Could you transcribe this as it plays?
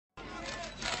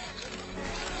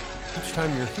Each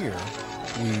time you're here,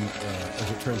 we,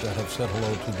 as it turns out, have said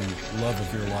hello to the love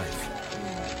of your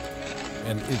life.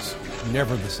 And it's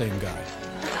never the same guy.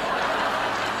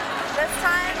 This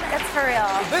time, it's for real.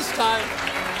 This time.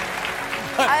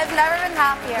 I've never been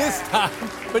happier. This time.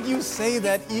 But you say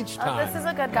that each Oh, time. this is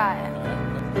a good guy.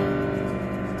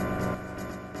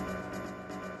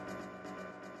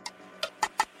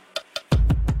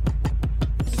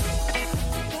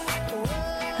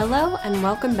 Hello and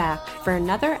welcome back for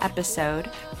another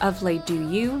episode of Les Do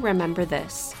You Remember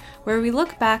This, where we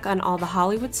look back on all the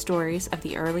Hollywood stories of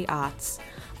the early aughts,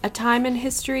 a time in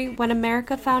history when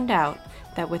America found out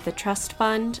that with a trust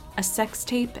fund, a sex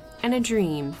tape, and a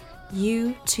dream,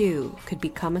 you too could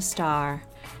become a star.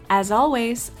 As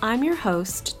always, I'm your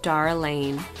host, Dara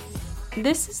Lane.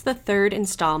 This is the third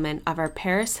installment of our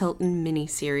Paris Hilton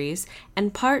mini-series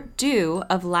and part 2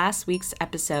 of last week's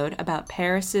episode about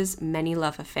Paris's many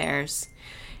love affairs.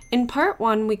 In part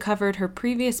 1, we covered her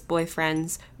previous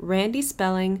boyfriends, Randy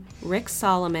Spelling, Rick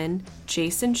Solomon,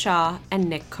 Jason Shaw, and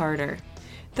Nick Carter.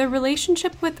 The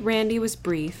relationship with Randy was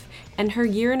brief, and her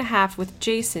year and a half with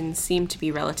Jason seemed to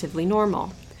be relatively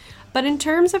normal. But in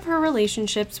terms of her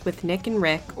relationships with Nick and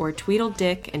Rick, or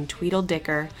Tweedledick and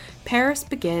Tweedledicker, Paris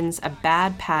begins a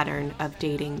bad pattern of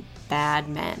dating bad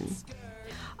men.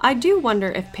 I do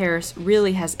wonder if Paris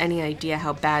really has any idea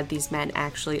how bad these men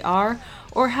actually are,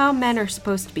 or how men are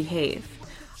supposed to behave.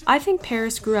 I think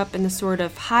Paris grew up in the sort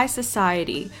of high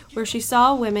society where she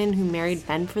saw women who married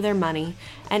men for their money,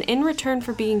 and in return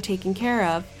for being taken care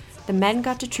of, the men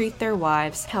got to treat their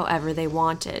wives however they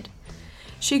wanted.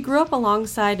 She grew up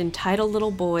alongside entitled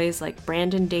little boys like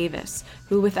Brandon Davis,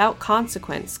 who without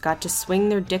consequence got to swing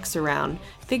their dicks around,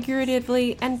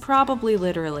 figuratively and probably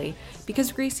literally,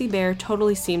 because Greasy Bear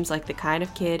totally seems like the kind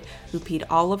of kid who peed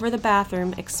all over the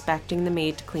bathroom expecting the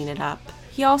maid to clean it up.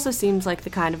 He also seems like the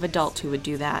kind of adult who would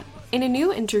do that. In a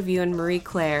new interview in Marie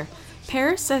Claire,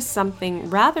 Paris says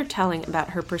something rather telling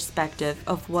about her perspective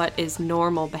of what is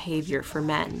normal behavior for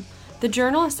men. The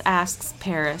journalist asks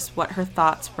Paris what her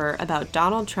thoughts were about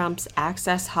Donald Trump's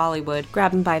Access Hollywood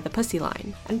grab him by the pussy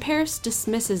line, and Paris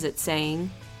dismisses it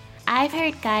saying, "I've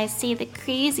heard guys say the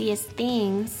craziest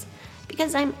things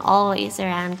because I'm always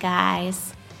around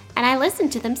guys, and I listen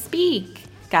to them speak.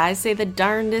 Guys say the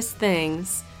darndest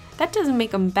things. That doesn't make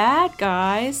them bad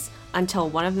guys, until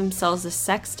one of them sells a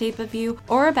sex tape of you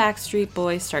or a Backstreet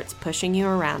Boy starts pushing you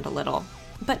around a little."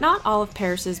 But not all of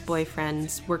Paris's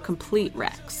boyfriends were complete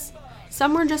wrecks.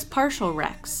 Some were just partial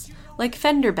wrecks, like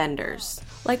fender benders,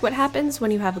 like what happens when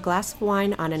you have a glass of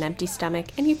wine on an empty stomach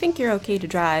and you think you're okay to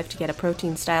drive to get a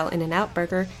protein-style In-N-Out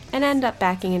burger and end up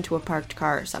backing into a parked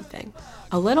car or something.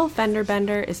 A little fender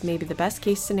bender is maybe the best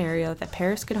case scenario that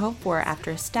Paris could hope for after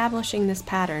establishing this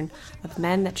pattern of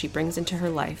men that she brings into her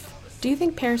life. Do you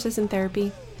think Paris is in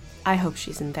therapy? I hope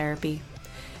she's in therapy.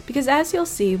 Because as you'll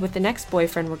see with the next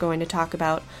boyfriend we're going to talk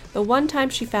about, the one time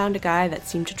she found a guy that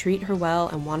seemed to treat her well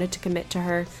and wanted to commit to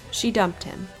her, she dumped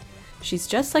him. She's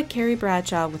just like Carrie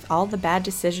Bradshaw with all the bad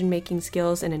decision-making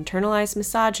skills and internalized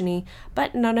misogyny,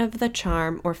 but none of the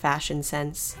charm or fashion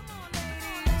sense.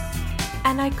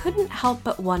 And I couldn't help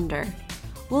but wonder,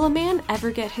 will a man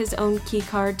ever get his own key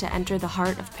card to enter the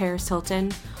heart of Paris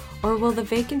Hilton, or will the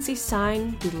vacancy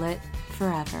sign be lit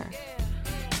forever?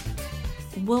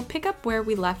 We'll pick up where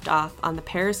we left off on the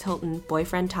Paris Hilton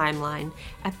boyfriend timeline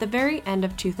at the very end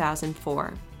of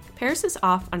 2004. Paris is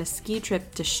off on a ski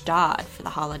trip to Gstaad for the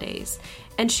holidays,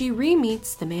 and she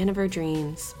re-meets the man of her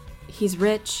dreams. He's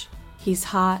rich, he's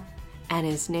hot, and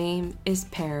his name is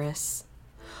Paris.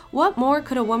 What more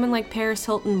could a woman like Paris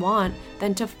Hilton want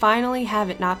than to finally have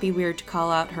it not be weird to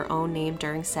call out her own name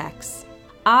during sex?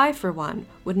 I, for one,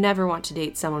 would never want to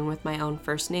date someone with my own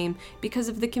first name because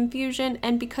of the confusion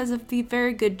and because of the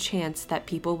very good chance that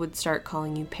people would start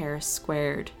calling you Paris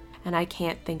squared, and I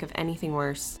can't think of anything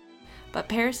worse. But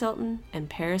Paris Hilton and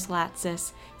Paris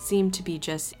Latsis seem to be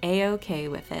just A-OK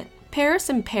with it. Paris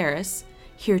and Paris,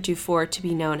 heretofore to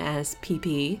be known as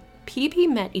PP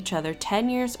met each other 10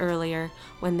 years earlier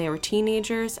when they were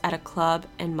teenagers at a club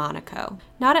in Monaco.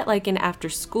 Not at like an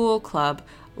after-school club,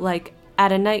 like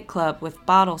at a nightclub with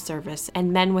bottle service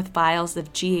and men with vials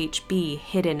of GHB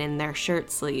hidden in their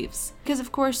shirt sleeves. Because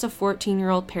of course a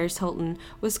 14-year-old Paris Hilton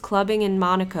was clubbing in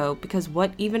Monaco because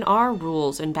what even are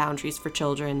rules and boundaries for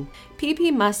children?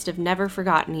 PP must have never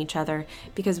forgotten each other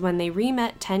because when they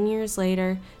re-met 10 years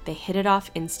later, they hit it off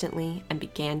instantly and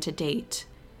began to date.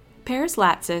 Paris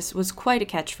Latsis was quite a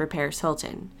catch for Paris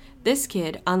Hilton. This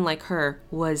kid, unlike her,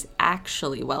 was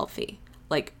actually wealthy,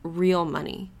 like real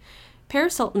money.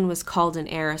 Paris Hilton was called an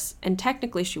heiress, and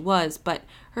technically she was, but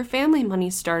her family money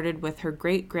started with her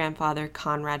great-grandfather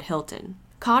Conrad Hilton.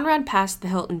 Conrad passed the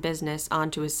Hilton business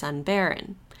on to his son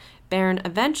Baron. Baron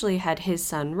eventually had his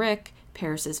son Rick,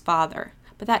 Paris's father.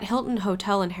 But that Hilton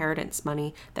Hotel inheritance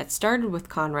money that started with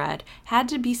Conrad had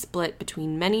to be split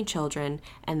between many children,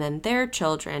 and then their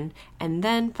children, and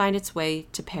then find its way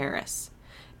to Paris.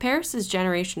 Paris's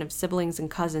generation of siblings and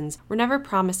cousins were never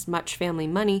promised much family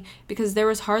money because there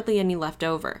was hardly any left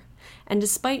over. And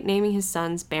despite naming his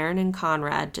sons Baron and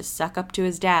Conrad to suck up to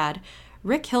his dad,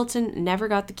 Rick Hilton never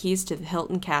got the keys to the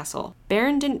Hilton Castle.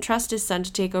 Baron didn't trust his son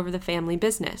to take over the family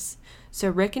business, so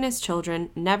Rick and his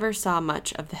children never saw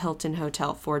much of the Hilton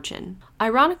Hotel fortune.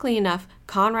 Ironically enough,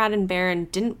 Conrad and Baron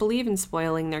didn't believe in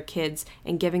spoiling their kids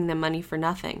and giving them money for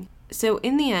nothing. So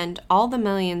in the end, all the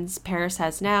millions Paris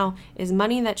has now is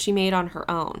money that she made on her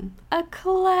own. A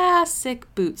classic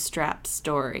bootstrap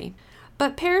story.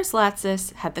 But Paris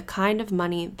Latsis had the kind of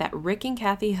money that Rick and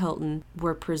Kathy Hilton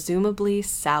were presumably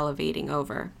salivating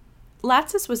over.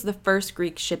 Latsis was the first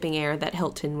Greek shipping heir that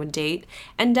Hilton would date,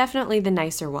 and definitely the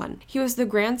nicer one. He was the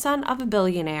grandson of a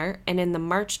billionaire, and in the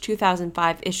March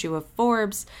 2005 issue of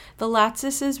Forbes, the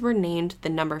Latsises were named the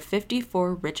number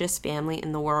 54 richest family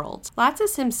in the world.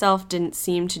 Latsis himself didn't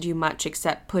seem to do much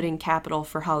except put in capital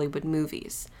for Hollywood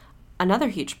movies. Another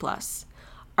huge plus.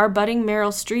 Our budding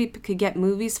Meryl Streep could get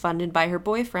movies funded by her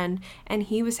boyfriend, and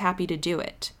he was happy to do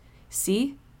it.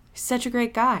 See? Such a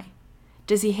great guy.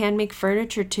 Does he hand-make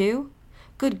furniture too?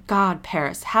 Good God,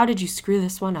 Paris, how did you screw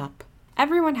this one up?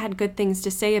 Everyone had good things to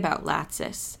say about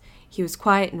Latsis. He was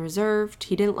quiet and reserved,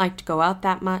 he didn't like to go out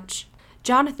that much.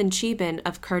 Jonathan Cheban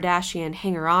of Kardashian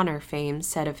Hanger-Oner fame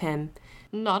said of him,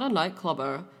 "Not a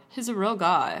nightclubber, he's a real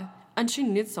guy, and she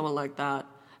needs someone like that.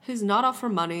 He's not out for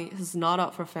money, he's not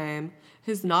out for fame,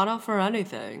 he's not out for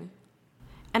anything."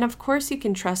 And of course you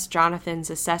can trust Jonathan's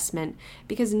assessment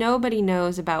because nobody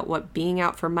knows about what being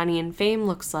out for money and fame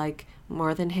looks like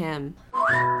more than him.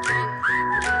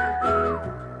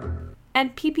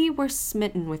 And Pee-Pee were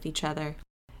smitten with each other.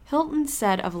 Hilton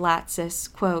said of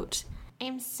Latsis, quote,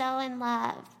 I'm so in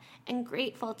love and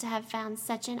grateful to have found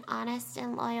such an honest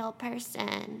and loyal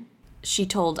person. She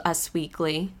told Us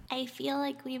Weekly. I feel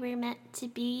like we were meant to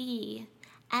be,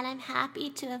 and I'm happy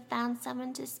to have found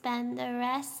someone to spend the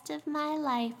rest of my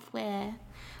life with.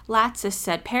 Latsis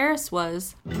said Paris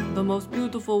was the most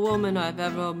beautiful woman I've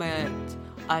ever met.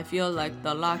 I feel like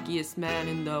the luckiest man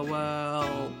in the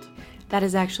world. That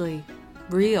is actually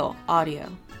real audio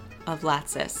of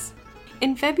Latsis.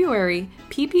 In February,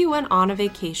 Pee-Pee went on a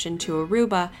vacation to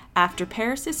Aruba after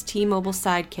Paris's T-Mobile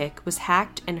sidekick was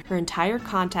hacked and her entire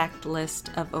contact list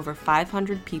of over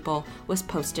 500 people was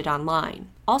posted online.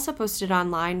 Also posted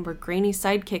online were grainy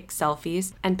sidekick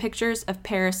selfies and pictures of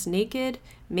Paris naked,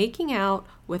 making out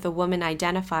with a woman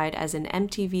identified as an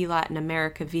MTV Latin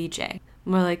America VJ.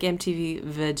 More like MTV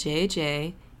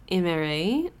VJJ, am I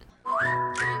right?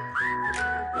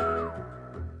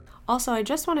 Also, I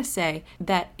just want to say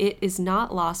that it is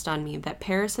not lost on me that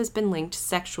Paris has been linked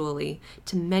sexually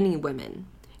to many women.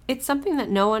 It's something that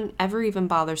no one ever even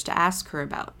bothers to ask her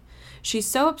about. She's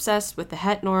so obsessed with the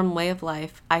het norm way of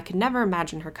life, I could never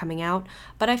imagine her coming out,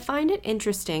 but I find it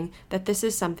interesting that this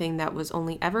is something that was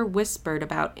only ever whispered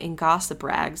about in gossip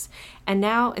rags, and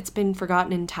now it's been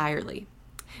forgotten entirely.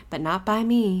 But not by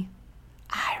me.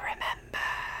 I remember.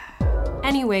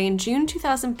 Anyway, in June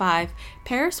 2005,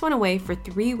 Paris went away for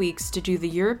 3 weeks to do the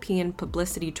European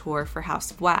publicity tour for House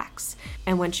of Wax,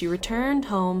 and when she returned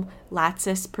home,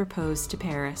 Latsis proposed to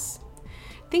Paris.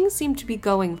 Things seemed to be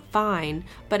going fine,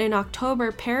 but in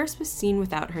October, Paris was seen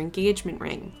without her engagement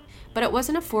ring. But it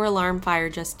wasn't a 4-alarm fire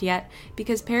just yet,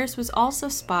 because Paris was also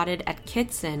spotted at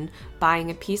Kitson buying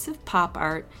a piece of pop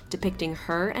art depicting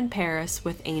her and Paris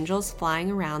with angels flying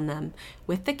around them,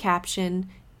 with the caption,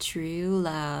 "True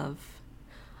Love."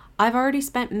 I've already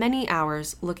spent many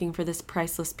hours looking for this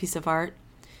priceless piece of art.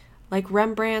 Like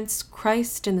Rembrandt's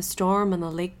Christ in the Storm on the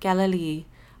Lake Galilee,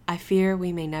 I fear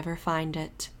we may never find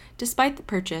it. Despite the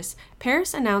purchase,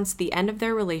 Paris announced the end of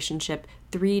their relationship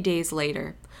 3 days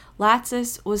later.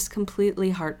 Latsis was completely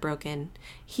heartbroken.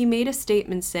 He made a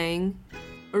statement saying,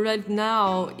 "Right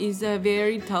now is a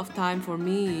very tough time for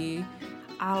me.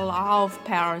 I love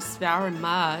Paris very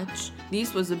much.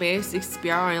 This was the best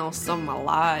experience of my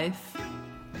life."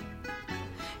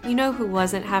 You know who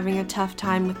wasn't having a tough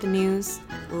time with the news?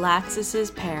 Latsis's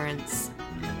parents.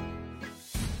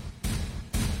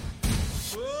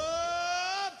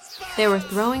 They were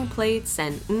throwing plates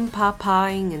and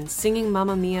pa-paing and singing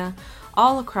Mamma Mia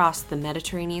all across the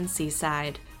Mediterranean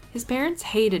seaside. His parents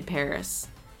hated Paris.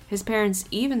 His parents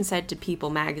even said to People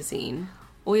magazine,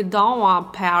 "We don't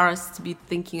want Paris to be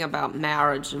thinking about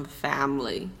marriage and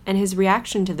family." And his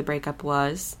reaction to the breakup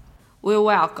was, "We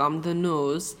welcome the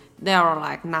news They are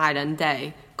like night and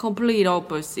day, complete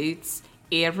opposites.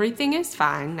 Everything is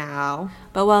fine now.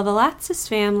 But while the Latsis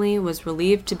family was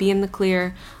relieved to be in the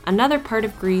clear, another part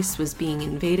of Greece was being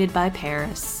invaded by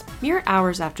Paris. Mere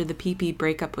hours after the PP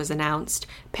breakup was announced,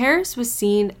 Paris was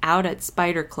seen out at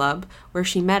Spider Club, where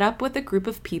she met up with a group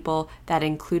of people that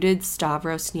included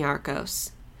Stavros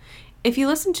Niarchos. If you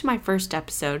listened to my first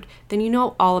episode, then you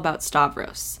know all about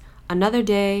Stavros. Another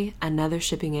day, another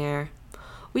shipping heir.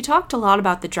 We talked a lot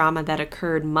about the drama that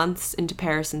occurred months into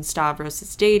Paris and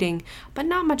Stavros' dating, but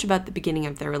not much about the beginning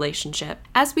of their relationship.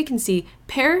 As we can see,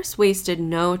 Paris wasted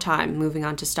no time moving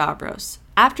on to Stavros.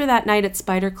 After that night at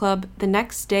Spider Club, the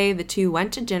next day the two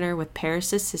went to dinner with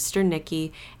Paris' sister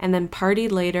Nikki and then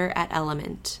partied later at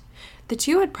Element. The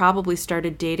two had probably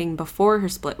started dating before her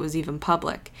split was even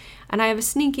public, and I have a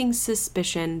sneaking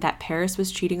suspicion that Paris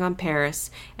was cheating on Paris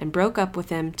and broke up with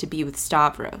him to be with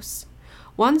Stavros.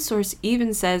 One source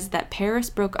even says that Paris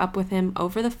broke up with him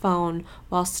over the phone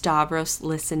while Stavros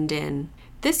listened in.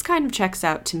 This kind of checks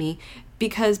out to me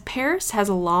because Paris has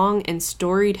a long and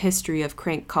storied history of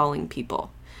crank calling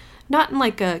people. Not in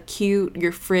like a cute,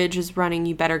 your fridge is running,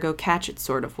 you better go catch it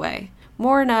sort of way.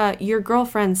 More in a, your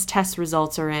girlfriend's test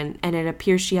results are in and it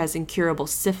appears she has incurable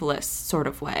syphilis sort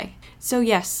of way. So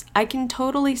yes, I can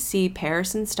totally see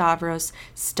Paris and Stavros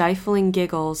stifling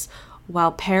giggles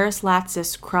while Paris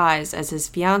Latsis cries as his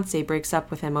fiancée breaks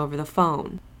up with him over the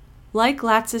phone. Like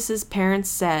Latsis' parents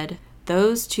said,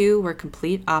 those two were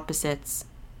complete opposites.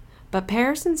 But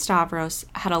Paris and Stavros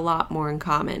had a lot more in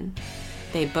common.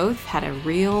 They both had a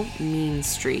real mean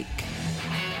streak.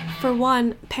 For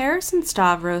one, Paris and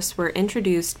Stavros were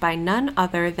introduced by none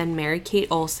other than Mary-Kate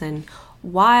Olsen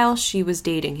while she was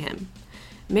dating him.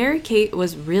 Mary-Kate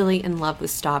was really in love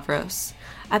with Stavros.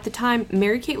 At the time,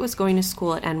 Mary-Kate was going to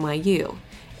school at NYU.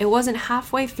 It wasn't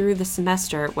halfway through the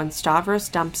semester when Stavros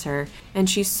dumps her, and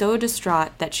she's so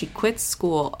distraught that she quits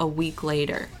school a week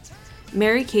later.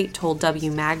 Mary-Kate told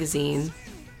W Magazine,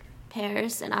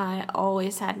 Paris and I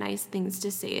always had nice things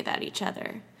to say about each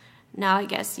other. Now I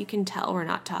guess you can tell we're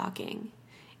not talking.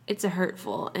 It's a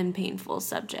hurtful and painful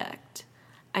subject.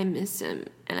 I miss him,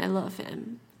 and I love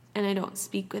him, and I don't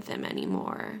speak with him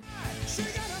anymore.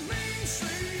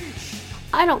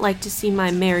 I don't like to see my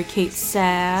Mary-Kate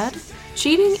sad.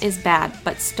 Cheating is bad,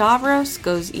 but Stavros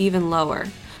goes even lower.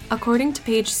 According to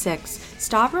page 6,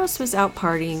 Stavros was out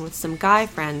partying with some guy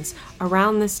friends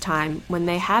around this time when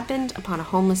they happened upon a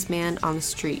homeless man on the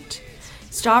street.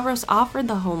 Stavros offered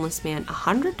the homeless man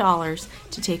 $100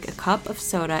 to take a cup of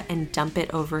soda and dump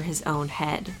it over his own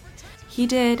head. He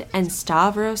did, and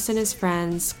Stavros and his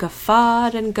friends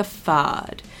guffawed and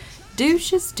guffawed.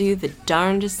 Douches do the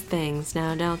darndest things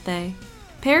now, don't they?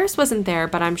 Paris wasn't there,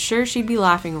 but I'm sure she'd be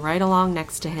laughing right along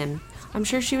next to him. I'm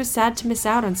sure she was sad to miss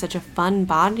out on such a fun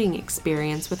bonding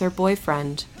experience with her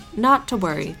boyfriend. Not to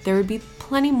worry, there would be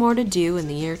plenty more to do in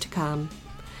the year to come.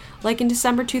 Like in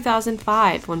December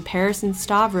 2005, when Paris and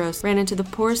Stavros ran into the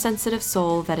poor sensitive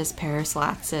soul that is Paris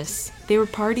Latsis. They were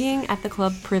partying at the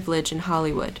club Privilege in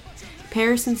Hollywood.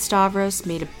 Paris and Stavros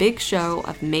made a big show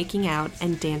of making out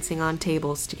and dancing on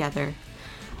tables together.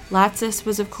 Latsis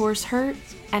was of course hurt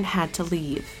and had to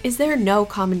leave. Is there no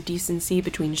common decency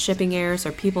between shipping heirs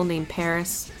or people named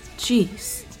Paris?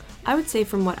 Jeez. I would say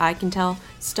from what I can tell,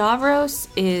 Stavros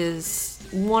is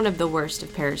one of the worst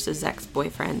of Paris's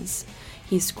ex-boyfriends.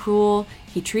 He's cruel,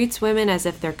 he treats women as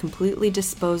if they're completely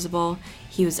disposable,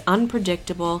 he was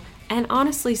unpredictable, and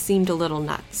honestly seemed a little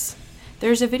nuts.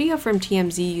 There's a video from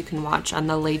TMZ you can watch on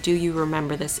the Les Do You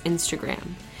Remember This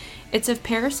Instagram. It's of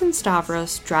Paris and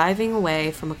Stavros driving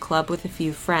away from a club with a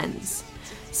few friends.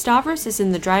 Stavros is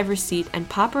in the driver's seat and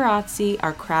paparazzi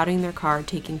are crowding their car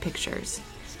taking pictures.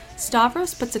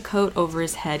 Stavros puts a coat over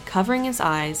his head covering his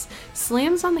eyes,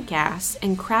 slams on the gas,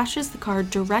 and crashes the car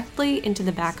directly into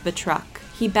the back of a truck.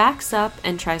 He backs up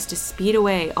and tries to speed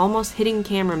away, almost hitting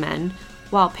cameramen,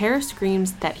 while Paris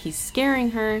screams that he's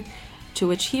scaring her, to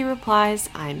which he replies,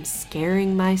 "I'm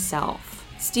scaring myself."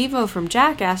 Steve-O from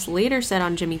Jackass later said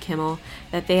on Jimmy Kimmel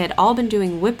that they had all been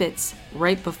doing whippets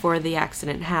right before the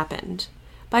accident happened.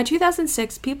 By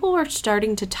 2006, people were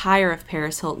starting to tire of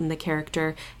Paris Hilton, the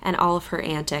character, and all of her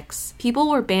antics. People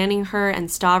were banning her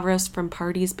and Stavros from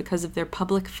parties because of their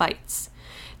public fights.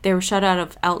 They were shut out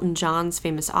of Elton John's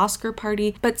famous Oscar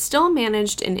party, but still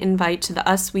managed an invite to the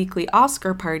Us Weekly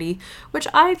Oscar party, which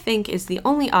I think is the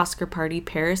only Oscar party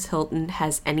Paris Hilton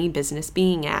has any business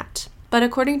being at. But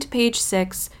according to page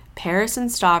 6, Paris and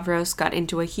Stavros got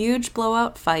into a huge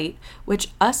blowout fight, which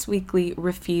Us Weekly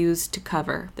refused to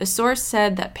cover. The source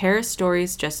said that Paris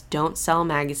stories just don't sell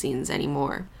magazines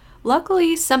anymore.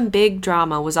 Luckily, some big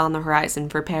drama was on the horizon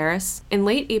for Paris. In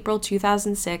late April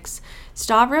 2006,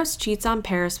 Stavros cheats on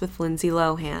Paris with Lindsay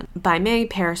Lohan. By May,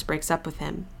 Paris breaks up with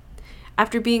him.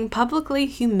 After being publicly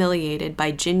humiliated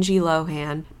by Gingy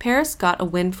Lohan, Paris got a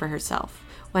win for herself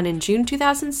when in June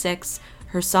 2006,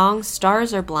 her song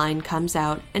Stars Are Blind comes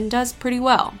out and does pretty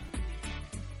well.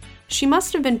 She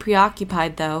must have been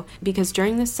preoccupied though, because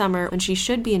during the summer when she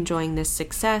should be enjoying this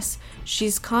success,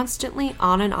 she's constantly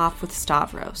on and off with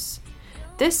Stavros.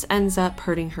 This ends up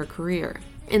hurting her career.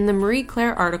 In the Marie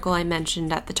Claire article I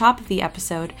mentioned at the top of the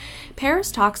episode,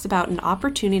 Paris talks about an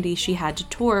opportunity she had to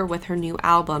tour with her new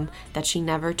album that she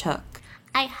never took.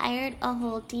 I hired a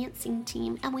whole dancing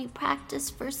team and we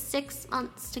practiced for 6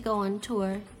 months to go on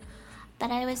tour.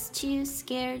 But I was too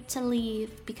scared to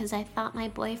leave because I thought my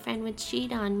boyfriend would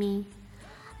cheat on me.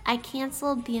 I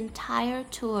canceled the entire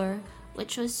tour,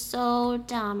 which was so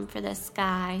dumb for this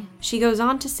guy. She goes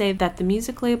on to say that the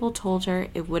music label told her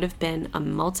it would have been a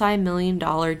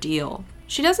multi-million-dollar deal.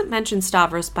 She doesn't mention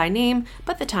Stavros by name,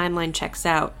 but the timeline checks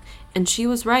out. And she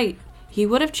was right. He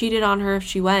would have cheated on her if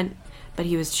she went, but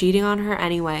he was cheating on her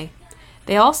anyway.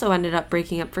 They also ended up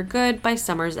breaking up for good by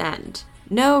summer's end.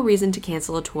 No reason to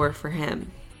cancel a tour for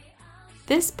him.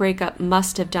 This breakup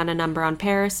must have done a number on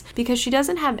Paris because she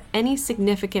doesn't have any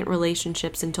significant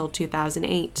relationships until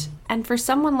 2008. And for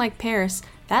someone like Paris,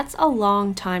 that's a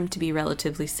long time to be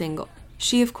relatively single.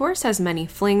 She of course has many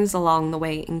flings along the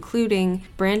way, including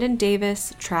Brandon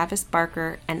Davis, Travis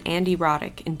Barker, and Andy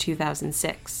Roddick in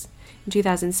 2006. In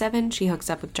 2007, she hooks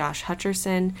up with Josh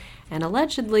Hutcherson, and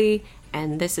allegedly,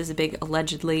 and this is a big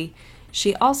allegedly,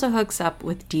 she also hooks up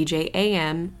with DJ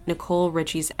AM, Nicole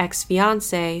Richie's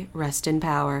ex-fiancé, rest in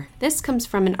power. This comes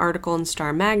from an article in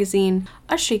Star Magazine,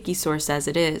 a shaky source as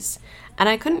it is, and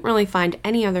I couldn't really find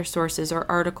any other sources or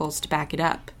articles to back it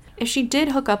up. If she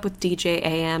did hook up with DJ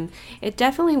AM, it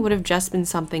definitely would have just been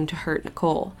something to hurt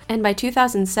Nicole, and by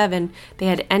 2007, they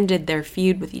had ended their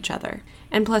feud with each other.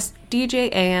 And plus, DJ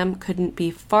AM couldn't be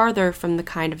farther from the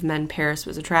kind of men Paris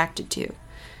was attracted to.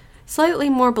 Slightly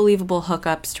more believable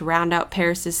hookups to round out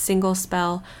Paris's single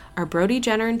spell are Brody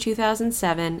Jenner in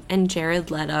 2007 and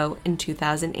Jared Leto in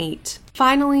 2008.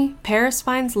 Finally, Paris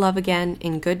finds love again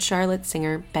in Good Charlotte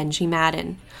singer Benji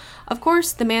Madden. Of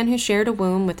course, the man who shared a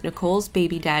womb with Nicole's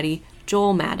baby daddy,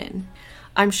 Joel Madden.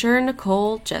 I'm sure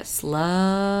Nicole just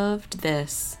loved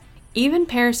this. Even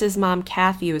Paris's mom,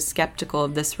 Kathy, was skeptical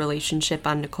of this relationship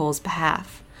on Nicole's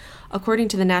behalf. According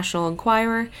to the National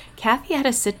Enquirer, Kathy had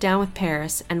a sit-down with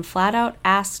Paris and flat out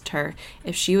asked her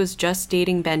if she was just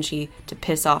dating Benji to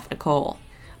piss off Nicole.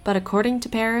 But according to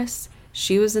Paris,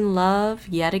 she was in love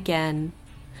yet again.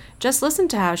 Just listen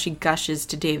to how she gushes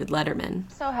to David Letterman.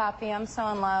 So happy, I'm so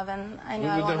in love, and I know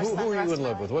I want to spend the Who are rest you of in my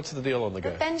love with? What's the deal on the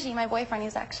guy? Benji, my boyfriend,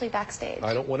 he's actually backstage.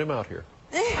 I don't want him out here.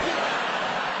 I'm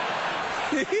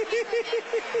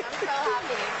so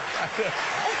happy.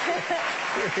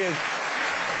 Here he is.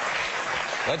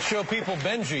 Let's show people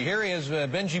Benji. Here he is,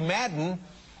 Benji Madden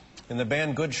in the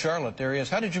band Good Charlotte. There he is.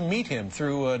 How did you meet him?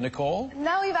 Through Nicole?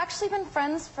 No, we've actually been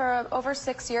friends for over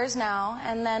 6 years now.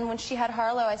 And then when she had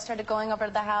Harlow, I started going over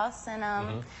to the house,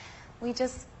 and we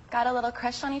just got a little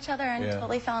crush on each other and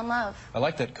totally fell in love. I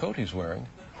like that coat he's wearing.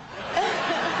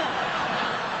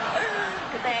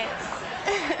 Thanks.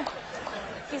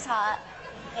 He's hot.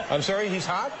 I'm sorry, he's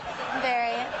hot?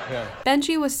 Very. Yeah.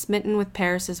 Benji was smitten with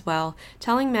Paris as well,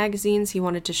 telling magazines he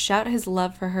wanted to shout his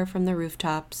love for her from the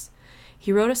rooftops.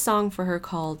 He wrote a song for her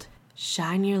called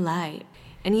Shine Your Light,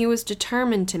 and he was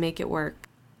determined to make it work.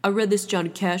 I read this Johnny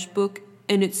Cash book,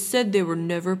 and it said they were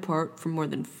never apart for more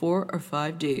than 4 or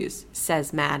 5 days,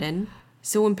 says Madden.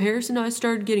 So when Paris and I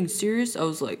started getting serious, I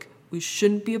was like, we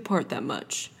shouldn't be apart that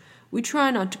much. We try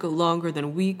not to go longer than a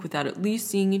week without at least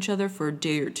seeing each other for a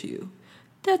day or two.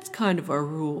 That's kind of our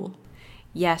rule.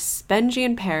 Yes, Benji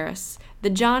and Paris, the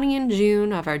Johnny and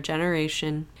June of our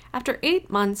generation. After 8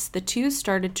 months, the two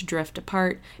started to drift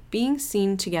apart, being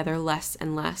seen together less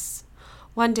and less.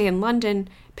 One day in London,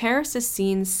 Paris is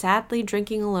seen sadly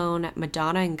drinking alone at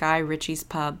Madonna and Guy Ritchie's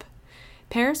pub.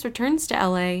 Paris returns to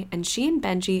LA, and she and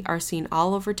Benji are seen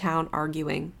all over town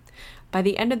arguing. By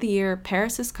the end of the year,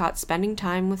 Paris is caught spending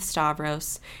time with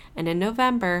Stavros, and in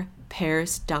November,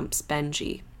 Paris dumps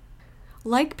Benji.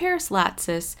 Like Paris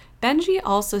Latsis, Benji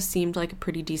also seemed like a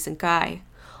pretty decent guy.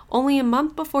 Only a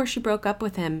month before she broke up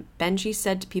with him, Benji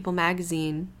said to People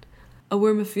magazine, I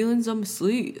wear my feelings on my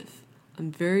sleeve.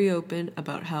 I'm very open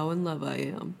about how in love I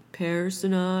am. Paris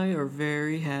and I are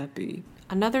very happy.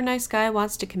 Another nice guy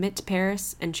wants to commit to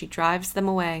Paris, and she drives them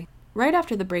away. Right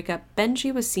after the breakup,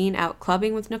 Benji was seen out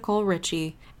clubbing with Nicole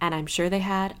Richie, and I'm sure they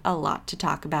had a lot to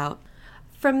talk about.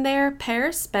 From there,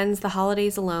 Paris spends the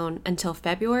holidays alone until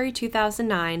February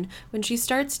 2009 when she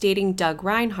starts dating Doug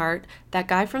Reinhardt, that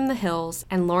guy from the hills,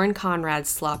 and Lauren Conrad's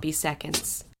sloppy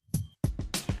seconds.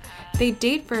 They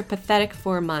date for a pathetic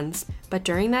 4 months, but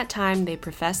during that time they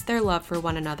profess their love for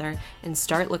one another and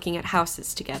start looking at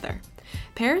houses together.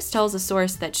 Paris tells a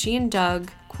source that she and Doug,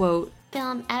 quote,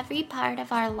 film every part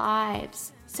of our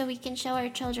lives so we can show our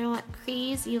children what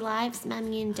crazy lives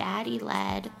Mommy and Daddy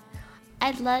led.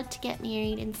 I'd love to get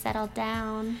married and settle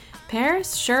down.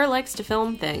 Paris sure likes to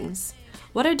film things.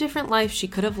 What a different life she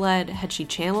could have led had she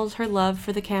channeled her love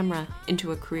for the camera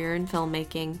into a career in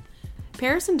filmmaking.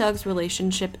 Paris and Doug's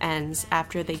relationship ends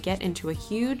after they get into a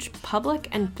huge public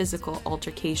and physical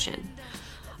altercation.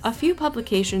 A few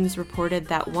publications reported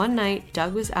that one night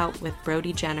Doug was out with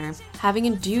Brody Jenner, having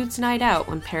a dude's night out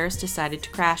when Paris decided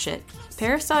to crash it.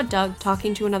 Paris saw Doug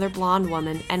talking to another blonde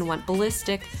woman and went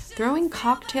ballistic, throwing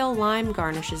cocktail lime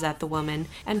garnishes at the woman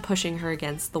and pushing her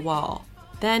against the wall.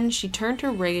 Then she turned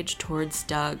her rage towards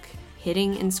Doug,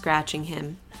 hitting and scratching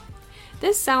him.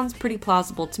 This sounds pretty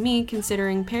plausible to me,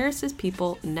 considering Paris's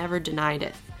people never denied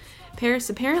it. Paris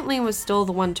apparently was still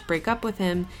the one to break up with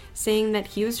him, saying that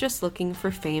he was just looking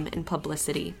for fame and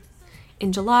publicity.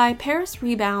 In July, Paris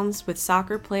rebounds with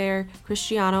soccer player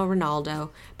Cristiano Ronaldo,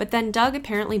 but then Doug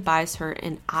apparently buys her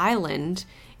an island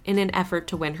in an effort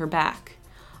to win her back.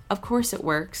 Of course it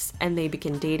works, and they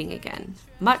begin dating again,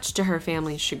 much to her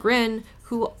family's chagrin,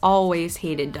 who always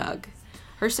hated Doug.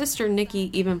 Her sister Nikki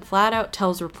even flat out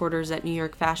tells reporters at New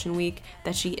York Fashion Week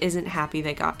that she isn't happy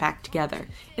they got back together.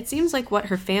 It seems like what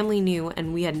her family knew,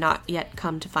 and we had not yet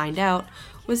come to find out,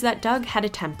 was that Doug had a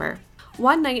temper.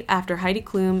 One night after Heidi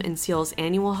Klum and Seal's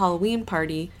annual Halloween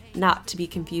party, not to be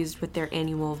confused with their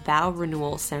annual vow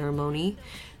renewal ceremony,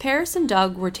 Paris and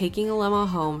Doug were taking a limo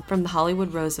home from the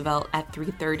Hollywood Roosevelt at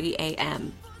 3:30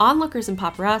 a.m. Onlookers and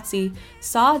paparazzi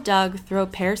saw Doug throw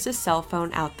Paris's cell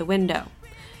phone out the window.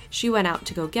 She went out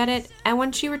to go get it, and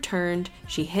when she returned,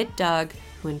 she hit Doug,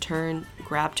 who in turn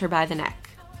grabbed her by the neck.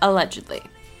 Allegedly.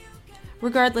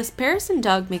 Regardless, Paris and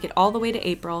Doug make it all the way to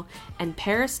April, and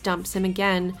Paris dumps him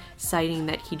again, citing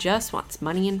that he just wants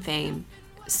money and fame.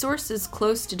 Sources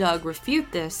close to Doug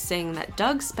refute this, saying that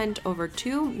Doug spent over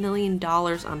 $2 million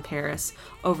on Paris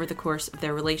over the course of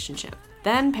their relationship.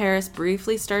 Then Paris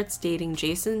briefly starts dating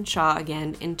Jason Shaw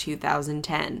again in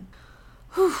 2010.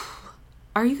 Whew.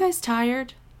 Are you guys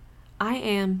tired? I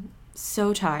am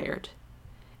so tired.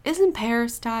 Isn't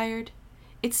Paris tired?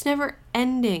 It's never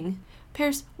ending.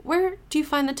 Paris, where do you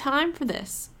find the time for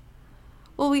this?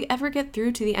 Will we ever get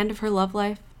through to the end of her love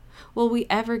life? Will we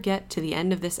ever get to the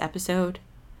end of this episode?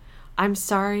 I'm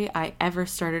sorry I ever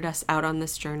started us out on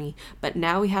this journey, but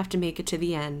now we have to make it to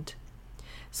the end.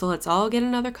 So let's all get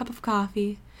another cup of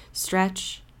coffee,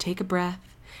 stretch, take a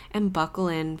breath, and buckle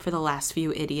in for the last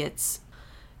few idiots.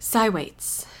 Cy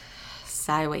Waits.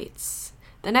 Cy Waits,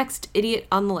 the next idiot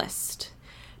on the list.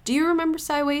 Do you remember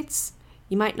Cy Waits?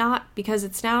 You might not, because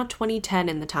it's now 2010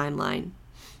 in the timeline.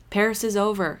 Paris is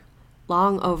over.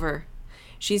 Long over.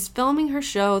 She's filming her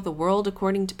show, The World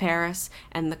According to Paris,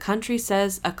 and the country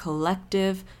says a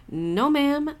collective, no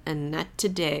ma'am, and not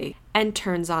today, and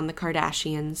turns on the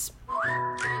Kardashians.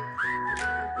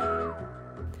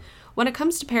 When it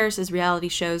comes to Paris's reality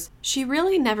shows, she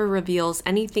really never reveals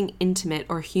anything intimate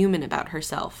or human about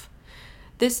herself.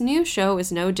 This new show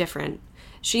is no different.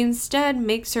 She instead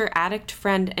makes her addict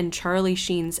friend and Charlie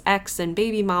Sheen's ex and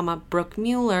baby mama, Brooke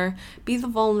Mueller, be the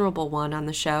vulnerable one on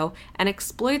the show and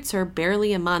exploits her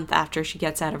barely a month after she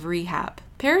gets out of rehab.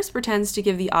 Paris pretends to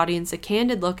give the audience a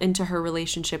candid look into her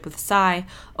relationship with Cy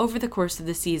over the course of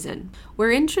the season.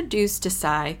 We're introduced to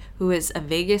Cy, who is a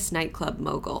Vegas nightclub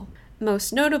mogul.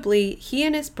 Most notably, he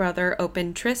and his brother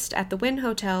opened Tryst at the Wynn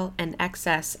Hotel and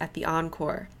XS at the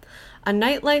Encore. A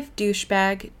nightlife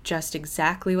douchebag, just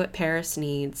exactly what Paris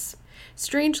needs.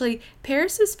 Strangely,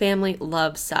 Paris's family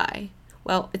loves Cy.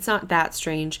 Well, it's not that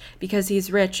strange, because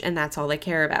he's rich and that's all they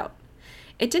care about.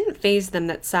 It didn't faze them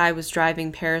that Cy was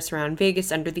driving Paris around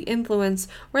Vegas under the influence,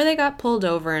 where they got pulled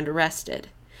over and arrested.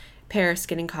 Paris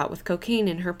getting caught with cocaine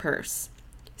in her purse.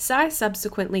 Cy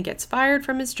subsequently gets fired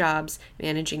from his jobs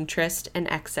managing Tryst and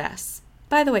XS.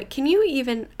 By the way, can you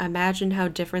even imagine how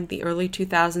different the early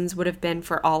 2000s would have been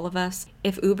for all of us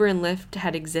if Uber and Lyft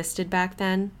had existed back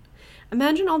then?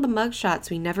 Imagine all the mugshots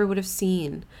we never would have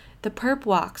seen, the perp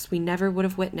walks we never would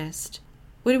have witnessed.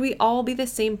 Would we all be the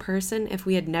same person if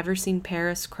we had never seen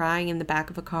Paris crying in the back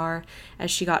of a car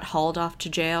as she got hauled off to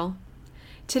jail?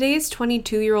 Today's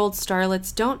 22-year-old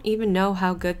starlets don't even know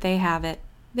how good they have it.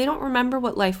 They don't remember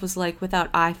what life was like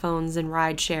without iPhones and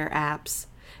rideshare apps.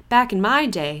 Back in my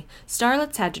day,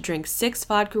 starlets had to drink 6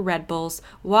 vodka Red Bulls,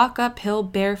 walk uphill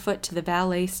barefoot to the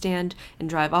valet stand, and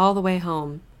drive all the way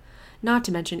home. Not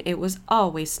to mention it was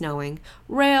always snowing.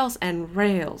 Rails and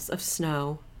rails of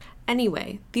snow.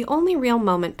 Anyway, the only real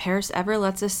moment Paris ever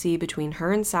lets us see between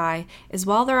her and Psy is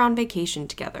while they're on vacation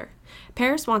together.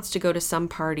 Paris wants to go to some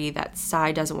party that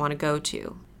Psy doesn't want to go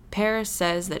to. Paris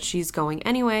says that she's going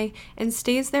anyway and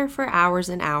stays there for hours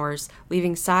and hours,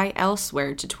 leaving Psy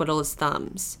elsewhere to twiddle his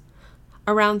thumbs.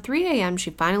 Around 3 a.m.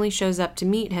 she finally shows up to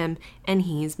meet him, and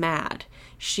he's mad.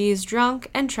 She's drunk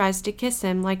and tries to kiss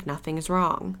him like nothing is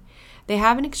wrong. They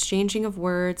have an exchanging of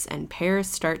words, and Paris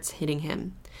starts hitting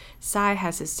him. Psy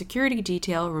has his security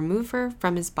detail remove her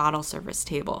from his bottle service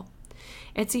table.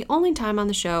 It's the only time on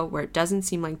the show where it doesn't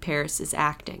seem like Paris is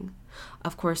acting.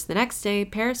 Of course, the next day,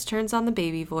 Paris turns on the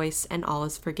baby voice and all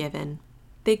is forgiven.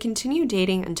 They continue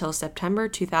dating until September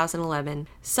 2011.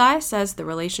 Psy says the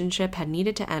relationship had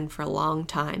needed to end for a long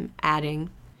time, adding,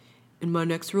 "In my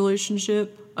next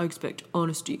relationship, I expect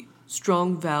honesty,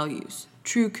 strong values,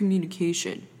 true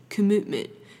communication, commitment,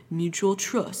 mutual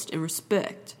trust, and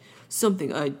respect,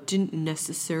 something I didn't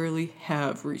necessarily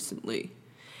have recently.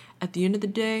 At the end of the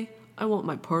day, I want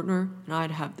my partner and I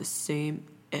to have the same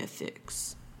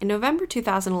ethics." In November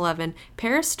 2011,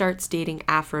 Paris starts dating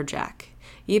Afrojack.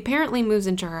 He apparently moves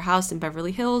into her house in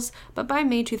Beverly Hills, but by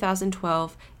May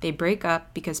 2012, they break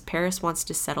up because Paris wants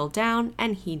to settle down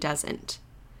and he doesn't.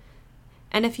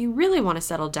 And if you really want to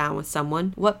settle down with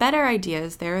someone, what better idea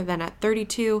is there than at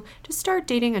 32 to start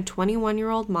dating a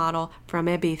 21-year-old model from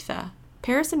Ibiza?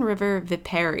 Paris and River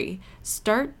Viperi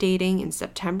start dating in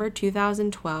September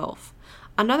 2012.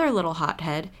 Another little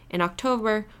hothead, in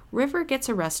October, River gets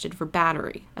arrested for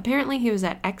battery. Apparently he was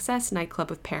at XS nightclub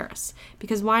with Paris,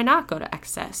 because why not go to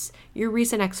XS? Your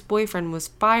recent ex-boyfriend was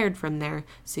fired from there,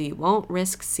 so you won't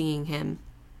risk seeing him.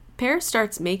 Paris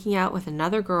starts making out with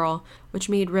another girl, which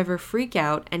made River freak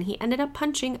out, and he ended up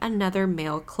punching another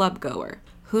male clubgoer.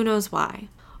 Who knows why?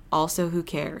 Also, who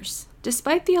cares?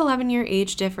 Despite the 11-year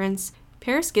age difference,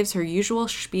 Paris gives her usual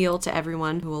spiel to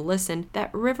everyone who will listen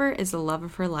that River is the love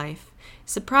of her life.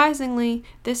 Surprisingly,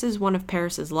 this is one of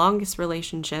Paris's longest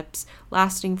relationships,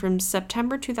 lasting from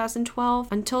September 2012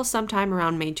 until sometime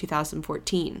around May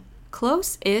 2014.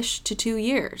 Close-ish to 2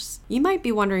 years. You might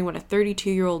be wondering what a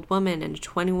 32-year-old woman and a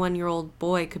 21-year-old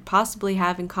boy could possibly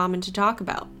have in common to talk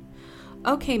about.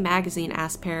 OK Magazine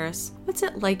asked Paris, "What's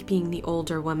it like being the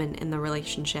older woman in the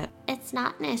relationship?" "It's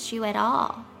not an issue at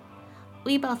all.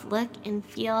 We both look and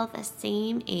feel the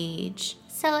same age,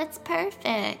 so it's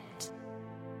perfect."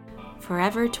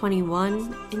 Forever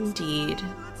 21, indeed.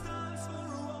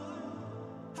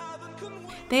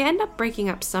 They end up breaking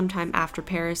up sometime after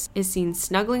Paris is seen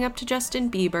snuggling up to Justin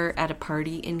Bieber at a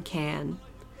party in Cannes.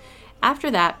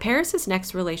 After that, Paris's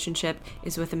next relationship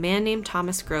is with a man named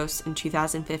Thomas Gross in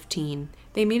 2015.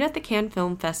 They meet at the Cannes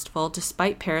Film Festival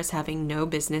despite Paris having no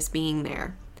business being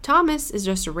there. Thomas is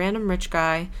just a random rich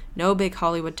guy, no big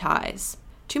Hollywood ties.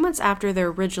 2 months after they're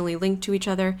originally linked to each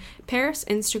other, Paris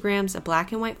Instagrams a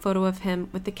black and white photo of him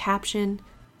with the caption,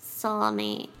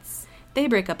 "Soulmates." They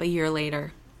break up a year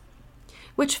later.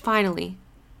 Which finally,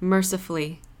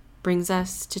 mercifully, brings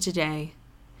us to today.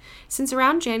 Since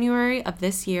around January of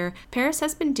this year, Paris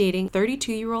has been dating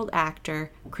 32-year-old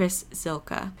actor Chris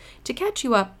Zylka. To catch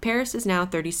you up, Paris is now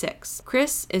 36.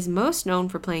 Chris is most known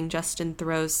for playing Justin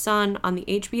Theroux's son on the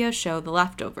HBO show The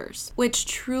Leftovers, which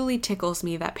truly tickles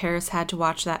me that Paris had to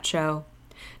watch that show.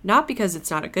 Not because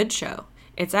it's not a good show.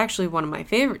 It's actually one of my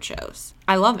favorite shows.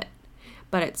 I love it.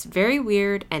 But it's very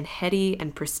weird and heady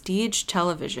and prestige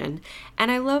television,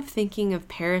 and I love thinking of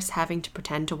Paris having to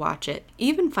pretend to watch it.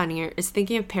 Even funnier is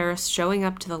thinking of Paris showing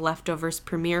up to The Leftovers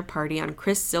premiere party on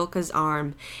Chris Zylka's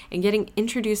arm and getting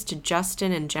introduced to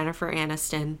Justin and Jennifer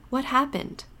Aniston. What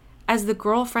happened? As the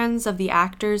girlfriends of the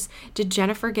actors, did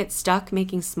Jennifer get stuck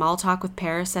making small talk with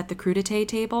Paris at the crudité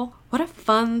table? What a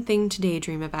fun thing to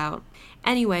daydream about.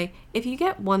 Anyway, if you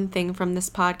get one thing from this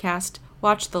podcast,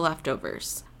 watch The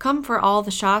Leftovers. Come for all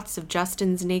the shots of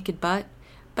Justin's naked butt,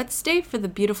 but stay for the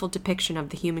beautiful depiction of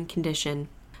the human condition.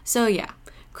 So yeah,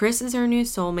 Chris is her new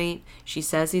soulmate. She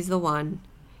says he's the one.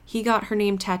 He got her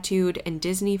name tattooed in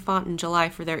Disney font in July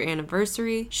for their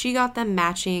anniversary. She got them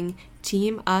matching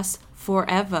Team Us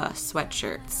Forever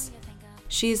sweatshirts.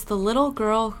 She's the little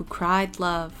girl who cried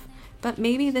love, but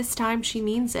maybe this time she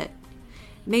means it.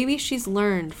 Maybe she's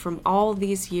learned from all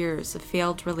these years of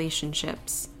failed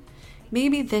relationships.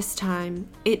 Maybe this time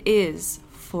it is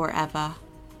forever.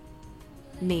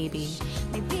 Maybe.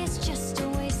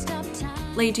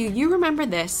 Lay Do You Remember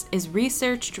This is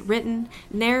researched, written,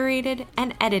 narrated,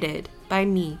 and edited by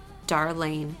me,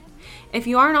 Darlene. If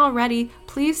you aren't already,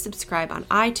 please subscribe on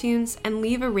iTunes and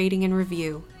leave a rating and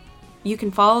review. You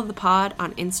can follow the pod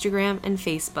on Instagram and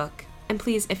Facebook. And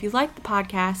please, if you like the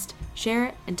podcast, share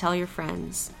it and tell your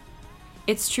friends.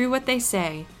 It's true what they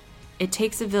say. It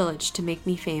takes a village to make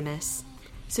me famous.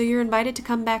 So you're invited to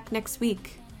come back next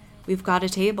week. We've got a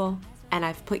table, and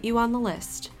I've put you on the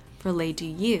list for Lay Do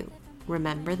You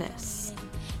Remember This?